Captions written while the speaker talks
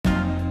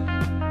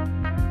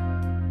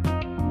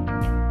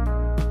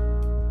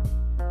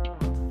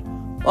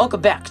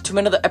Welcome back to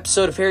another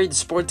episode of Harry the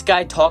Sports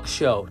Guy Talk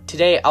Show.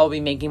 Today I'll be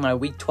making my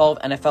Week 12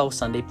 NFL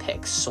Sunday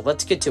picks, so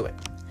let's get to it.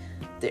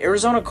 The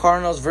Arizona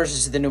Cardinals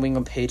versus the New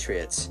England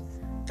Patriots.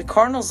 The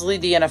Cardinals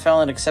lead the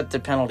NFL in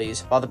accepted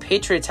penalties, while the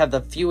Patriots have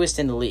the fewest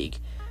in the league.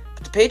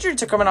 But the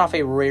Patriots are coming off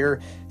a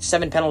rare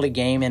 7-penalty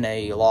game and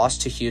a loss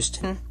to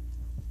Houston,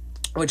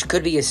 which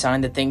could be a sign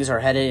that things are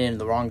headed in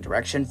the wrong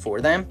direction for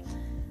them.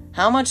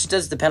 How much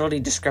does the penalty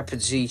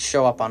discrepancy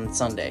show up on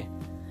Sunday?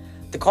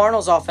 The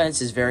Cardinals'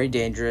 offense is very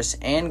dangerous,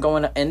 and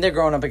they're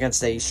going up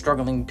against a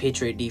struggling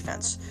Patriot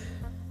defense.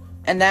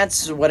 And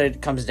that's what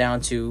it comes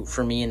down to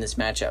for me in this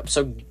matchup.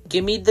 So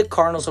give me the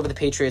Cardinals over the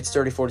Patriots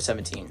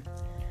 34-17.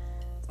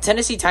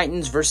 Tennessee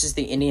Titans versus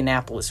the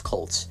Indianapolis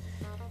Colts.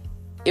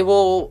 It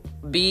will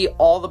be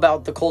all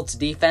about the Colts'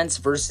 defense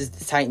versus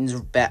the Titans'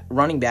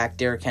 running back,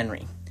 Derrick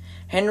Henry.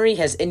 Henry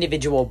has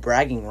individual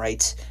bragging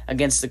rights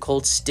against the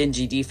Colts'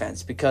 stingy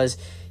defense because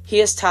he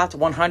has topped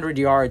 100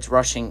 yards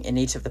rushing in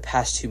each of the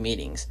past 2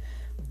 meetings.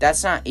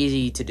 That's not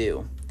easy to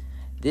do.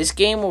 This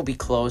game will be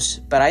close,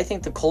 but I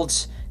think the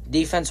Colts'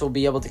 defense will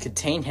be able to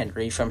contain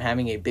Henry from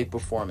having a big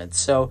performance.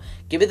 So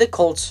give me the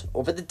Colts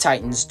over the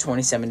Titans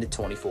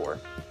 27-24.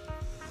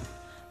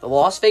 The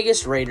Las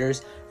Vegas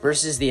Raiders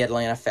versus the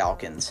Atlanta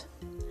Falcons.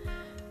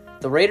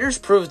 The Raiders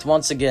proved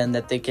once again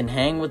that they can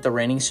hang with the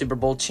reigning Super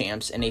Bowl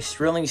champs in a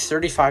thrilling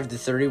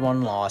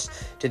 35-31 loss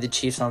to the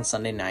Chiefs on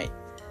Sunday night.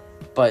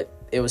 But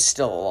it was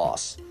still a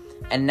loss.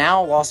 And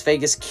now Las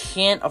Vegas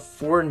can't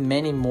afford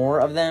many more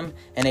of them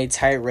in a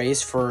tight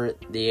race for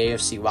the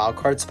AFC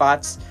wildcard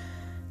spots.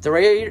 The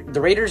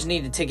Raiders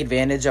need to take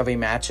advantage of a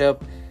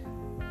matchup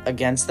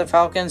against the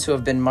Falcons, who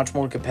have been much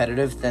more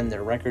competitive than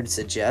their record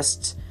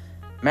suggests.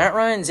 Matt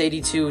Ryan's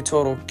 82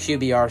 total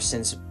QBR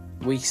since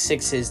Week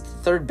 6 is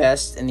third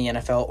best in the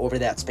NFL over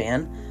that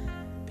span.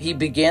 He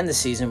began the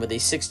season with a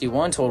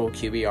 61 total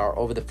QBR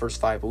over the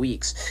first 5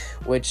 weeks,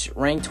 which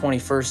ranked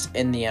 21st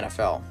in the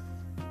NFL.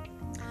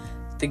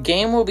 The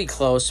game will be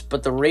close,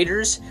 but the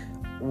Raiders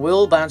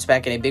will bounce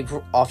back in a big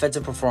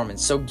offensive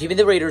performance. So give me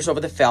the Raiders over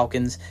the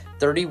Falcons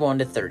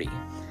 31-30.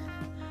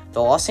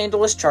 The Los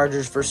Angeles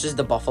Chargers versus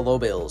the Buffalo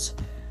Bills.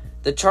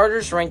 The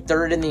Chargers ranked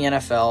 3rd in the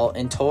NFL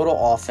in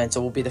total offense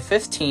and will be the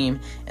 5th team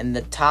in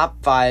the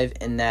top 5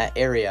 in that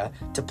area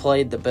to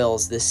play the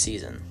Bills this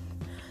season.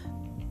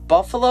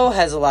 Buffalo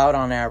has allowed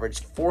on average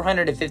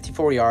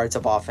 454 yards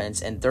of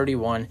offense and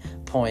 31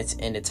 points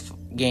in its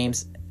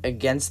games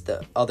against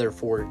the other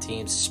 4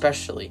 teams,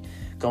 especially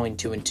going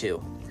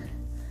 2-2.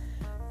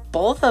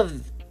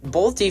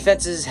 Both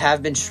defenses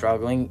have been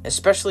struggling,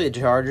 especially the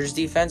Chargers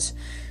defense,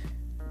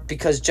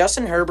 because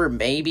Justin Herbert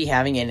may be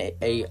having an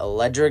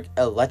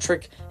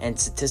electric and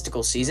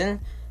statistical season,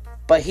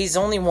 but he's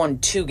only won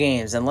 2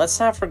 games, and let's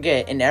not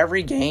forget, in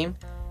every game,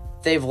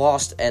 they've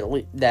lost at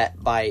least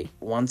that by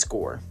 1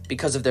 score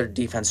because of their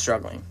defense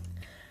struggling.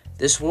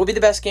 This will be the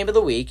best game of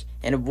the week,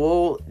 and it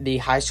will be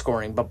high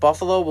scoring, but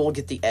Buffalo will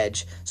get the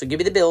edge. So give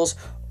me the Bills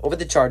over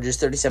the Chargers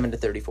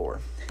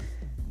 37-34.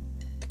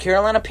 The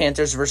Carolina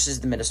Panthers versus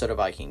the Minnesota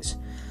Vikings.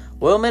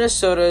 Will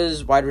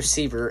Minnesota's wide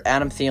receiver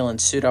Adam Thielen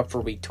suit up for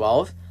Week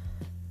 12?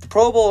 The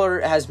Pro Bowler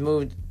has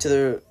moved to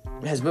the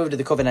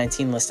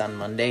COVID-19 list on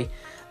Monday,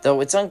 though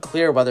it's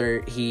unclear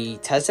whether he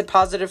tested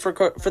positive for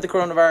the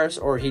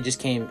coronavirus or he just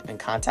came in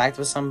contact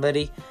with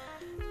somebody,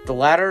 the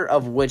latter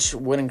of which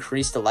would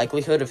increase the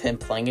likelihood of him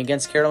playing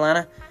against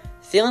Carolina.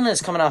 Thielen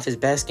is coming off his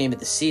best game of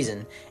the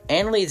season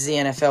and leads the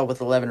NFL with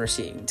 11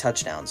 receiving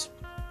touchdowns.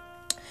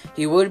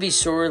 He would be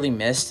sorely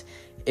missed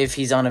if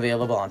he's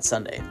unavailable on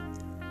Sunday.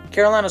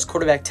 Carolina's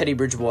quarterback Teddy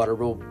Bridgewater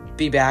will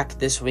be back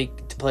this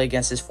week to play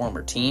against his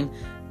former team,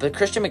 but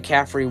Christian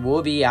McCaffrey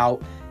will be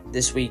out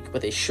this week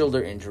with a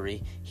shoulder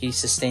injury he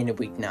sustained in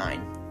Week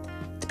 9.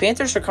 The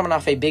Panthers are coming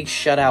off a big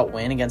shutout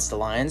win against the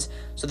Lions,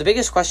 so the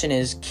biggest question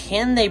is,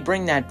 can they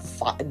bring can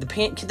the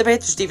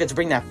Panthers defense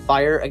bring that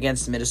fire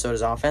against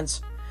Minnesota's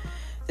offense?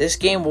 This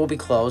game will be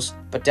close,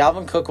 but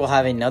Dalvin Cook will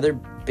have another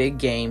big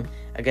game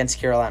against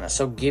Carolina,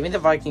 so give me the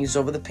Vikings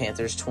over the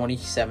Panthers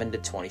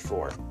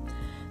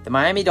 27-24. The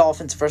Miami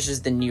Dolphins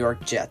versus the New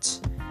York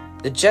Jets.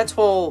 The Jets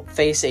will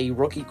face a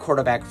rookie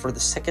quarterback for the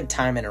 2nd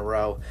time in a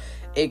row.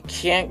 It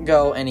can't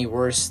go any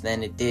worse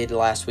than it did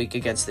last week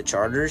against the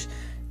Chargers.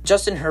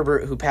 Justin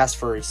Herbert, who passed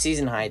for a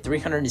season-high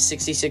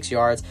 366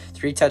 yards,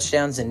 3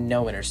 touchdowns, and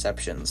no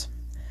interceptions.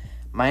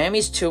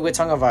 Miami's Tua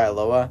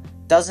Tagovailoa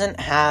doesn't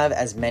have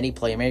as many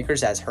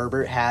playmakers as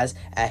Herbert has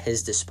at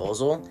his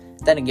disposal.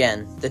 Then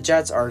again, the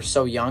Jets are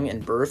so young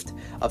and bereft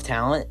of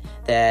talent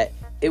that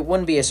it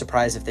wouldn't be a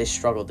surprise if they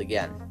struggled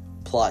again.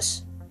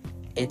 Plus,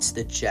 it's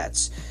the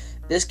Jets.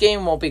 This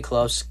game won't be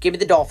close. Give me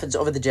the Dolphins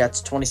over the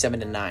Jets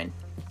 27-9.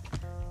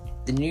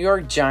 The New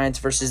York Giants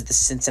versus the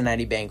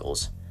Cincinnati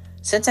Bengals.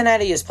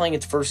 Cincinnati is playing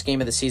its first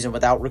game of the season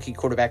without rookie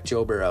quarterback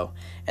Joe Burrow,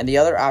 and the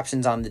other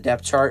options on the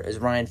depth chart is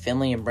Ryan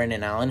Finley and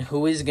Brandon Allen,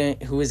 who is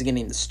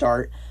getting the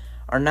start,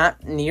 are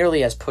not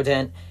nearly as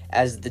potent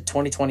as the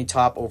 2020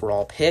 top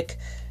overall pick.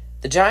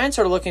 The Giants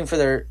are looking for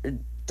their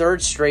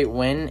 3rd straight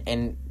win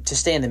and to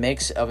stay in the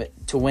mix of it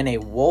to win a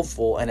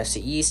woeful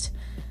NFC East.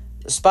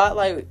 The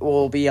spotlight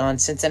will be on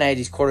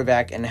Cincinnati's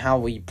quarterback and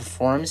how he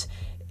performs.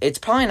 It's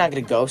probably not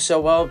going to go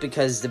so well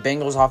because the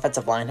Bengals'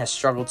 offensive line has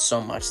struggled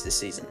so much this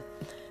season.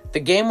 The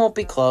game won't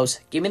be close.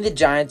 Give me the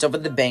Giants over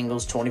the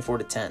Bengals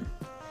 24-10.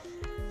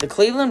 The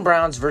Cleveland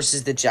Browns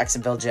versus the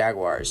Jacksonville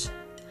Jaguars.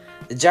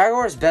 The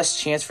Jaguars' best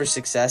chance for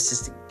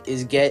success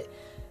is get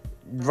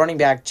running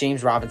back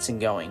James Robinson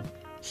going.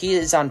 He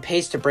is on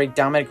pace to break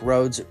Dominic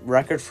Rhodes'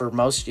 record for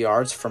most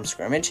yards from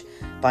scrimmage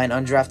by an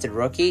undrafted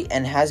rookie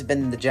and has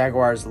been the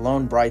Jaguars'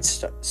 lone bright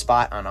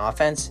spot on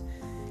offense.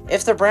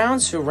 If the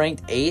Browns, who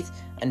ranked 8th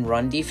in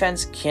run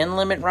defense, can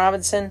limit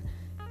Robinson,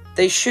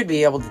 they should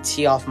be able to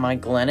tee off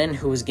Mike Glennon,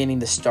 who is getting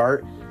the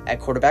start at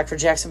quarterback for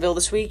Jacksonville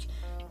this week.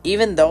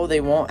 Even though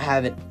they won't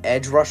have an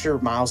edge rusher,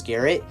 Myles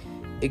Garrett,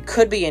 it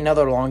could be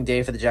another long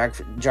day for the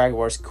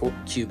Jaguars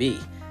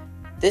QB.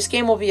 This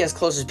game will be as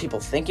close as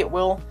people think it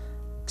will.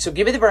 So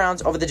give me the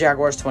Browns over the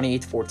Jaguars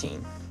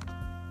 28-14.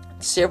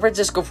 San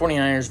Francisco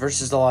 49ers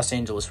versus the Los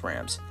Angeles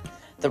Rams.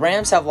 The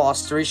Rams have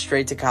lost 3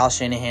 straight to Kyle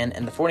Shanahan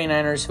and the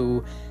 49ers,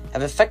 who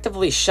have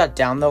effectively shut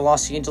down the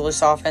Los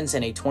Angeles offense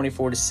in a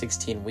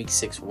 24-16 Week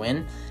 6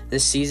 win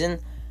this season.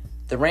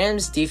 The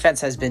Rams'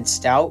 defense has been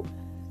stout,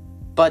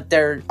 but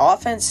their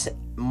offense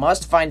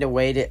must find a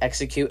way to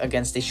execute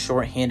against a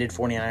short-handed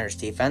 49ers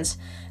defense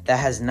that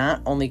has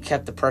not only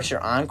kept the pressure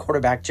on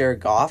quarterback Jared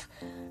Goff,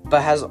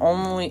 but has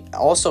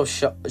also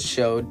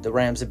slowed the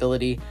Rams'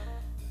 ability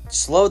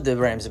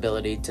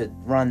to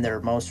run their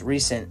most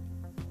recent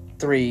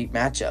 3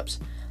 matchups.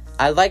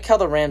 I like how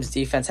the Rams'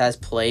 defense has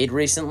played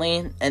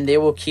recently, and they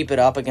will keep it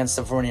up against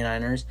the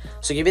 49ers.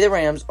 So give me the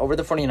Rams over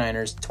the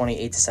 49ers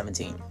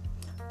 28-17.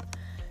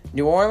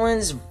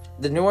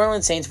 The New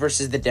Orleans Saints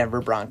versus the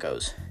Denver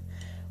Broncos.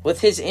 With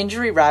his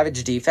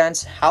injury-ravaged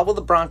defense, how will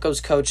the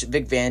Broncos coach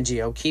Vic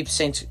Fangio keep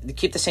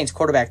the Saints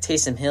quarterback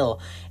Taysom Hill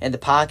in the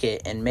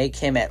pocket and make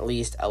him at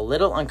least a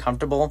little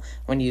uncomfortable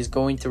when he is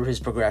going through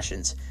his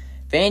progressions?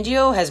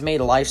 Fangio has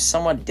made life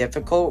somewhat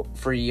difficult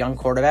for young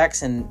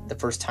quarterbacks in the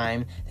first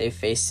time they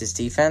faced his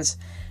defense.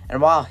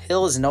 And while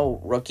Hill is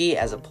no rookie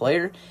as a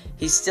player,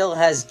 he still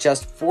has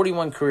just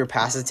 41 career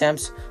pass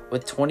attempts,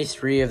 with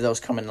 23 of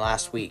those coming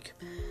last week.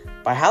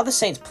 By how the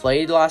Saints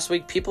played last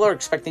week, people are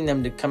expecting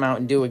them to come out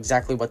and do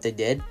exactly what they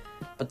did.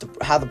 But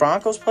how the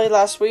Broncos played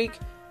last week,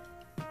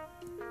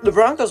 the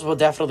Broncos will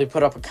definitely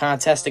put up a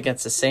contest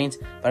against the Saints,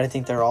 but I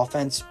think their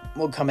offense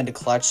will come into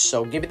clutch.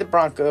 So give me the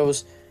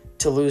Broncos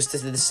to lose to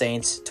the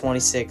Saints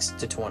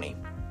 26-20.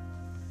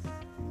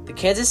 The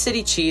Kansas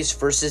City Chiefs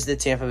versus the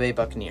Tampa Bay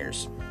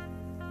Buccaneers.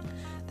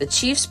 The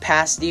Chiefs'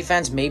 pass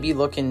defense may be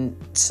looking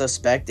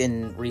suspect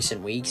in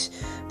recent weeks,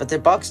 but the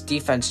Bucs'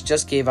 defense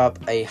just gave up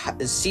a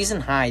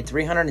season-high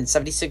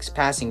 376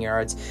 passing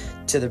yards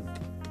to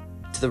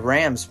the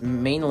Rams,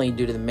 mainly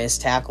due to the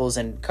missed tackles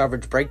and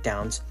coverage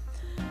breakdowns.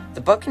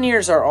 The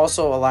Buccaneers are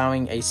also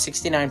allowing a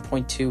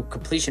 69.2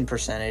 completion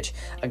percentage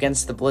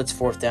against the blitz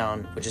 4th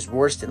down, which is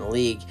worst in the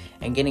league,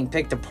 and getting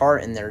picked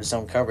apart in their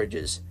zone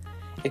coverages.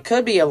 It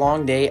could be a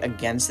long day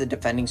against the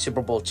defending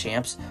Super Bowl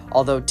champs,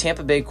 although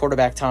Tampa Bay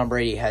quarterback Tom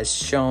Brady has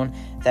shown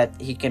that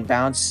he can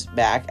bounce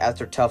back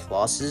after tough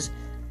losses.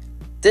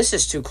 This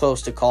is too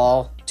tough to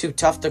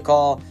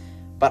call,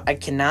 but I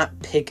cannot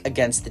pick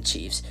against the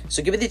Chiefs.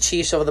 So give me the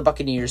Chiefs over the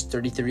Buccaneers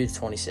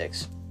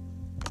 33-26.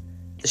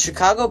 The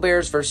Chicago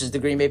Bears versus the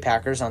Green Bay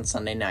Packers on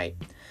Sunday night.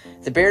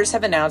 The Bears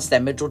have announced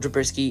that Mitchell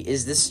Trubisky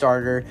is the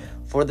starter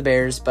for the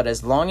Bears, but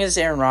as long as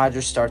Aaron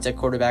Rodgers starts at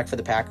quarterback for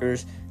the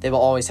Packers, they will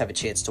always have a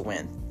chance to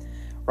win.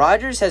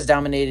 Rodgers has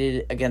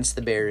dominated against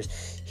the Bears.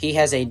 He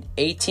has an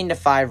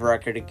 18-5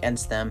 record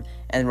against them,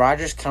 and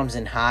Rodgers comes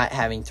in hot,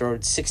 having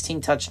thrown 16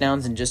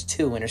 touchdowns and just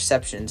 2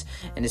 interceptions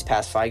in his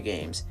past 5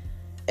 games.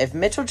 If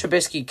Mitchell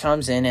Trubisky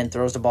comes in and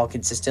throws the ball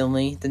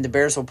consistently, then the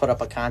Bears will put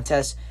up a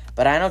contest,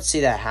 but I don't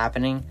see that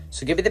happening,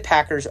 so give me the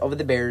Packers over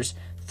the Bears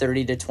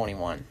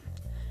 30-21.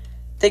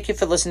 Thank you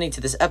for listening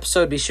to this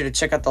episode. Be sure to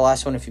check out the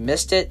last one if you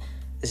missed it.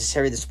 This is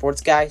Harry the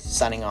Sports Guy,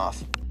 signing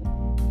off.